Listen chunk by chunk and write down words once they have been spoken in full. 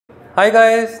Hi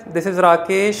guys, this is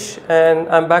Rakesh and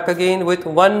I'm back again with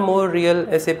one more real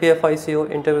SAP FICO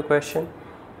interview question.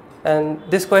 And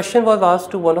this question was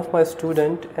asked to one of my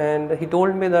students, and he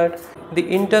told me that the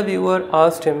interviewer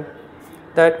asked him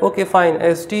that okay fine,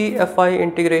 SD-FI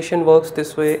integration works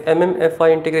this way,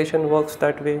 MM-FI integration works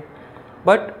that way,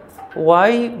 but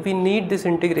why we need this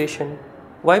integration?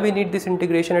 Why we need this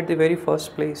integration at the very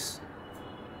first place?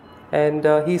 And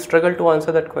he struggled to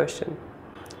answer that question.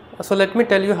 So let me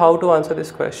tell you how to answer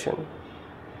this question.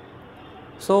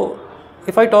 So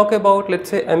if I talk about,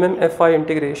 let's say, MM-FI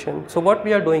integration, so what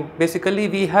we are doing, basically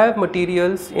we have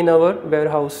materials in our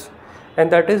warehouse,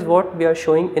 and that is what we are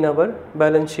showing in our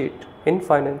balance sheet in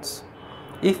finance.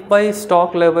 If my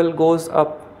stock level goes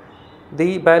up,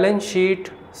 the balance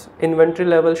sheet inventory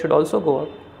level should also go up,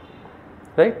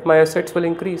 right? My assets will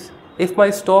increase. If my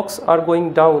stocks are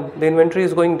going down, the inventory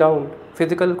is going down,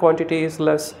 physical quantity is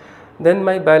less, then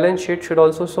my balance sheet should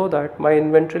also show that my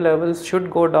inventory levels should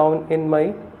go down in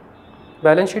my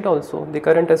balance sheet also. The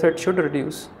current asset should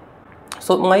reduce.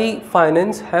 So my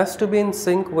finance has to be in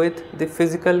sync with the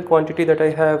physical quantity that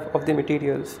I have of the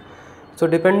materials. So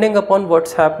depending upon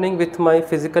what's happening with my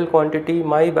physical quantity,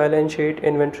 my balance sheet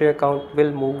inventory account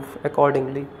will move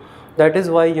accordingly. That is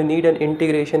why you need an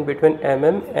integration between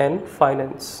MM and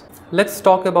finance. Let's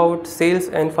talk about sales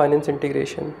and finance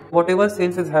integration. Whatever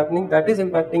sales is happening, that is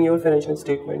impacting your financial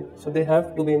statement. So they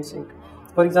have to be in sync.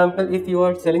 For example, if you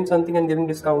are selling something and giving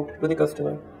discount to the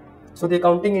customer, so the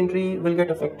accounting entry will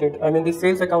get affected. I mean, the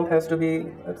sales account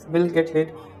will get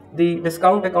hit. The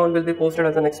discount account will be posted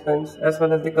as an expense, as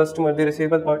well as the customer, the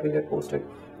receivable part will get posted.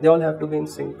 They all have to be in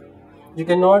sync. You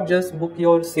cannot just book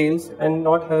your sales and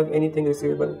not have anything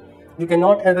receivable. You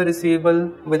cannot have a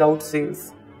receivable without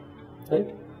sales,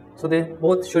 right? So they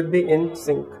both should be in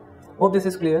sync. Hope this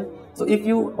is clear. So if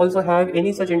you also have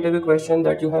any such interview question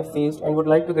that you have faced and would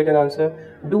like to get an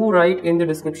answer, do write in the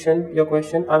description your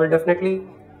question. I will definitely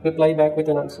reply back with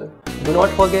an answer. Do not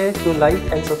forget to like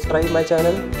and subscribe my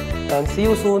channel, and see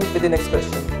you soon with the next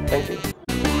question. Thank you.